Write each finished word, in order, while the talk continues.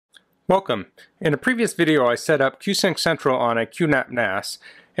Welcome. In a previous video I set up Qsync Central on a QNAP NAS,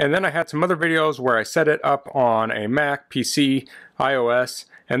 and then I had some other videos where I set it up on a Mac, PC, iOS,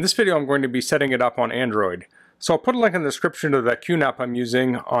 and this video I'm going to be setting it up on Android. So I'll put a link in the description to the QNAP I'm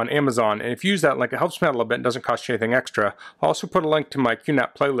using on Amazon, and if you use that link it helps me out a little bit and doesn't cost you anything extra. I'll also put a link to my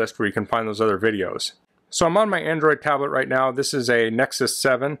QNAP playlist where you can find those other videos. So I'm on my Android tablet right now. This is a Nexus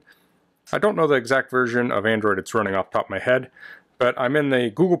 7. I don't know the exact version of Android it's running off the top of my head, but I'm in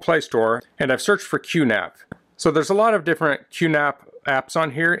the Google Play Store and I've searched for QNAP. So there's a lot of different QNAP apps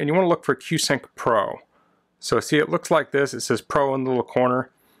on here, and you want to look for Qsync Pro. So see, it looks like this. It says Pro in the little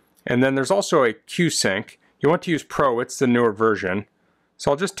corner. And then there's also a Qsync. You want to use Pro, it's the newer version. So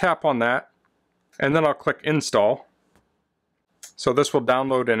I'll just tap on that and then I'll click Install. So this will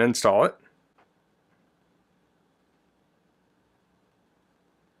download and install it.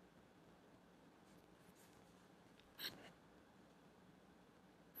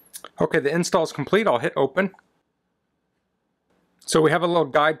 Okay, the install is complete. I'll hit open. So we have a little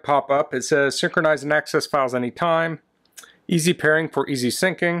guide pop up. It says synchronize and access files anytime, easy pairing for easy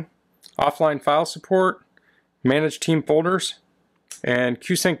syncing, offline file support, manage team folders, and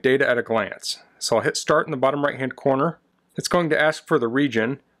Qsync data at a glance. So I'll hit start in the bottom right hand corner. It's going to ask for the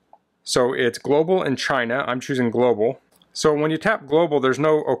region. So it's global and China. I'm choosing global. So when you tap global, there's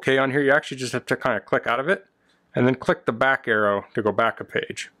no OK on here. You actually just have to kind of click out of it and then click the back arrow to go back a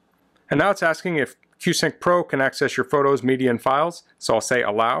page. And now it's asking if Qsync Pro can access your photos, media, and files. So I'll say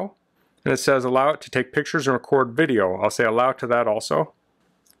allow. And it says allow it to take pictures and record video. I'll say allow to that also.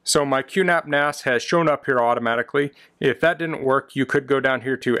 So my QNAP NAS has shown up here automatically. If that didn't work, you could go down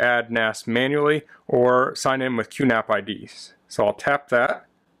here to add NAS manually or sign in with QNAP IDs. So I'll tap that.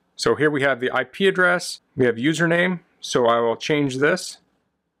 So here we have the IP address. We have username. So I will change this.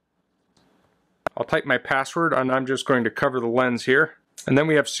 I'll type my password, and I'm just going to cover the lens here. And then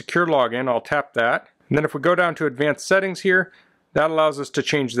we have secure login. I'll tap that. And then if we go down to advanced settings here, that allows us to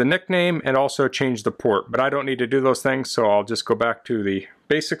change the nickname and also change the port. But I don't need to do those things, so I'll just go back to the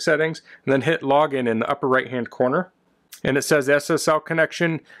basic settings and then hit login in the upper right hand corner. And it says the SSL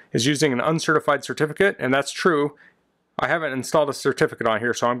connection is using an uncertified certificate, and that's true. I haven't installed a certificate on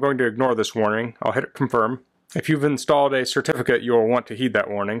here, so I'm going to ignore this warning. I'll hit confirm. If you've installed a certificate, you'll want to heed that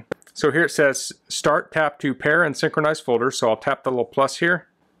warning. So here it says start, tap to pair and synchronize folders. So I'll tap the little plus here.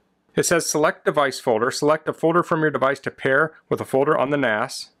 It says select device folder. Select a folder from your device to pair with a folder on the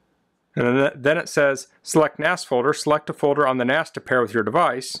NAS. And then it says select NAS folder. Select a folder on the NAS to pair with your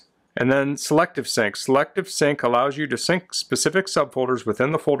device. And then Selective Sync. Selective Sync allows you to sync specific subfolders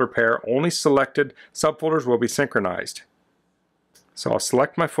within the folder pair. Only selected subfolders will be synchronized. So I'll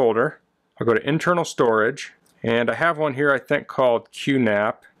select my folder. I'll go to internal storage. And I have one here I think called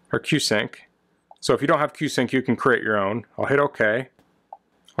QNAP or Qsync. So if you don't have Qsync, you can create your own. I'll hit OK.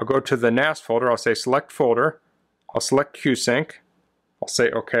 I'll go to the NAS folder. I'll say select folder. I'll select Qsync. I'll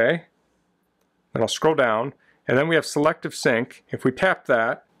say OK. Then I'll scroll down. And then we have Selective Sync. If we tap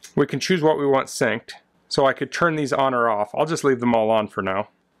that, we can choose what we want synced. So I could turn these on or off. I'll just leave them all on for now.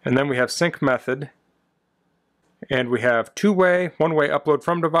 And then we have sync method. And we have two-way, one-way upload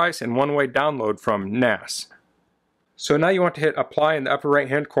from device, and one-way download from NAS. So now you want to hit apply in the upper right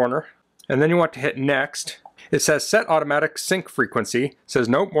hand corner, and then you want to hit next. It says set automatic sync frequency. It says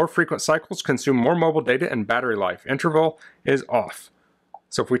nope, more frequent cycles consume more mobile data and battery life. Interval is off.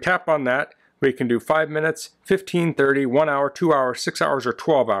 So if we tap on that, we can do 5 minutes, 15, 30, 1 hour, 2 hours, 6 hours, or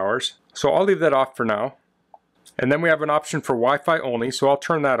 12 hours. So I'll leave that off for now. And then we have an option for Wi-Fi only, so I'll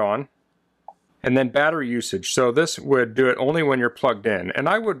turn that on. And then battery usage. So this would do it only when you're plugged in. And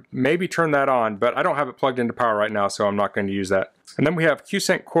I would maybe turn that on, but I don't have it plugged into power right now, so I'm not going to use that. And then we have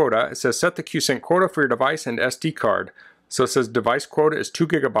Qsync quota. It says set the Qsync quota for your device and SD card. So it says device quota is 2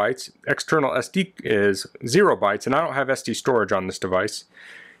 gigabytes, external SD is 0 bytes, and I don't have SD storage on this device.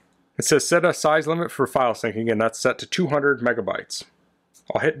 It says set a size limit for file syncing, and that's set to 200 megabytes.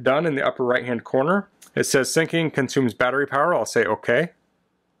 I'll hit done in the upper right hand corner. It says syncing consumes battery power. I'll say OK.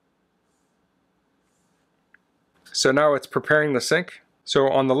 So now it's preparing the sync. So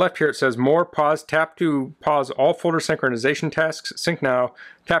on the left here it says more, pause, tap to pause all folder synchronization tasks, sync now,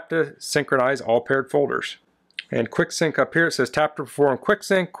 tap to synchronize all paired folders. And quick sync up here it says tap to perform quick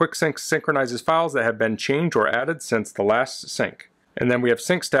sync. Quick sync synchronizes files that have been changed or added since the last sync. And then we have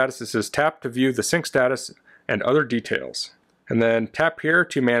sync status. It says tap to view the sync status and other details. And then tap here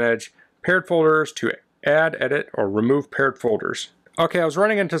to manage paired folders, to add, edit, or remove paired folders. Okay, I was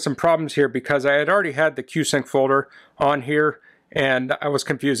running into some problems here because I had already had the Qsync folder on here and I was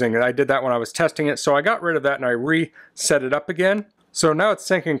confusing, and I did that when I was testing it, so I got rid of that and I reset it up again. So now it's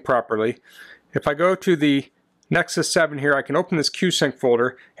syncing properly. If I go to the Nexus 7 here, I can open this Qsync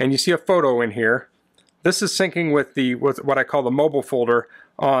folder and you see a photo in here. This is syncing with what I call the mobile folder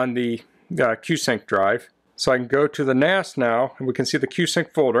on the Qsync drive. So I can go to the NAS now and we can see the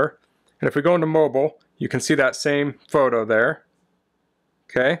Qsync folder. And if we go into mobile, you can see that same photo there.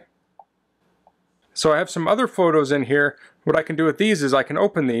 Okay. So I have some other photos in here. What I can do with these is I can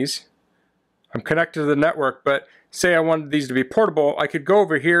open these. I'm connected to the network, but say I wanted these to be portable, I could go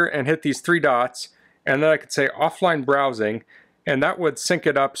over here and hit these three dots, and then I could say offline browsing, and that would sync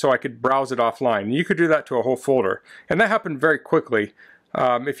it up so I could browse it offline. You could do that to a whole folder, and that happened very quickly.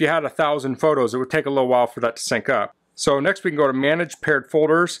 If you had 1,000 photos, it would take a little while for that to sync up. So next we can go to Manage Paired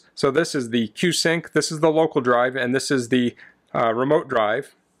Folders. So this is the Qsync, this is the local drive, and this is the remote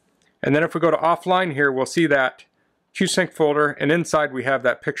drive. And then if we go to offline here, we'll see that Qsync folder, and inside we have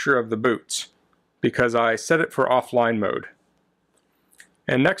that picture of the boots because I set it for offline mode.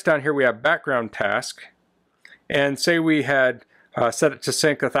 And next down here we have background task, and say we had set it to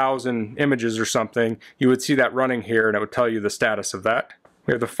sync 1,000 images or something, you would see that running here and it would tell you the status of that.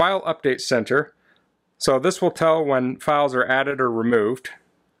 We have the File Update Center, so this will tell when files are added or removed.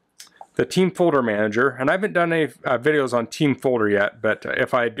 The Team Folder Manager, and I haven't done any videos on Team Folder yet, but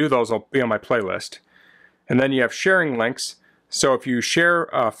if I do those, I'll be on my playlist. And then you have sharing links, so if you share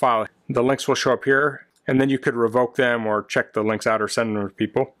a file, the links will show up here, and then you could revoke them or check the links out or send them to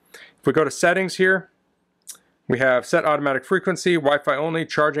people. If we go to Settings here, we have Set Automatic Frequency, Wi-Fi Only,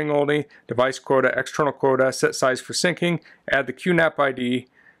 Charging Only, Device Quota, External Quota, Set Size for Syncing, Add the QNAP ID,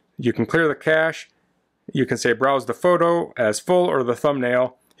 you can clear the cache, you can say Browse the photo as full or the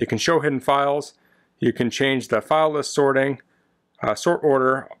thumbnail, you can show hidden files, you can change the file list sorting, sort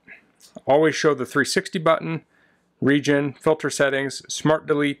order, always show the 360 button, region, filter settings, smart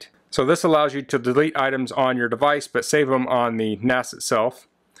delete. So this allows you to delete items on your device but save them on the NAS itself.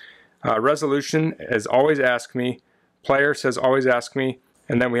 Resolution is always ask me, player says always ask me,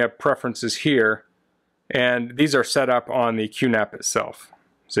 and then we have preferences here, and these are set up on the QNAP itself,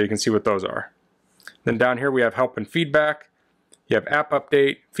 so you can see what those are. Then down here we have help and feedback. You have app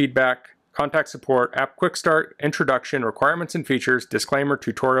update, feedback, contact support, app quick start, introduction, requirements and features, disclaimer,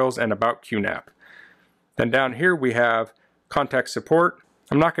 tutorials, and about QNAP. Then down here we have contact support.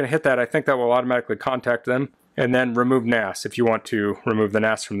 I'm not going to hit that. I think that will automatically contact them. And then remove NAS if you want to remove the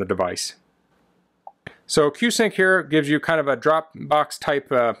NAS from the device. So Qsync here gives you kind of a Dropbox type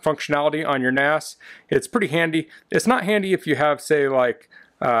functionality on your NAS. It's pretty handy. It's not handy if you have, say, like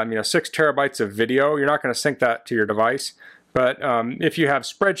 6 terabytes of video. You're not going to sync that to your device. But if you have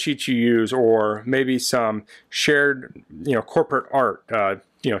spreadsheets you use, or maybe some shared, corporate art,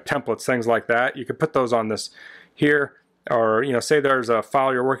 templates, things like that, you could put those on this here. Or say there's a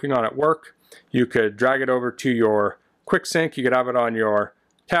file you're working on at work, you could drag it over to your QuickSync. You could have it on your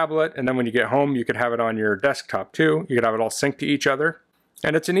tablet, and then when you get home, you could have it on your desktop too. You could have it all synced to each other,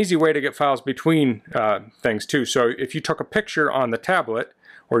 and it's an easy way to get files between things too. So if you took a picture on the tablet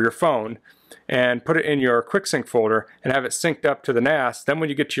or your phone and put it in your QuickSync folder and have it synced up to the NAS, then when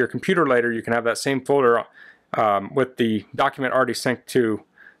you get to your computer later, you can have that same folder with the document already synced to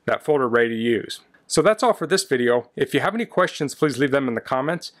that folder ready to use. So that's all for this video. If you have any questions, please leave them in the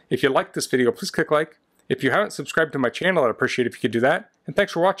comments. If you like this video, please click like. If you haven't subscribed to my channel, I'd appreciate it if you could do that. And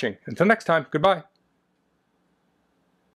thanks for watching. Until next time, goodbye.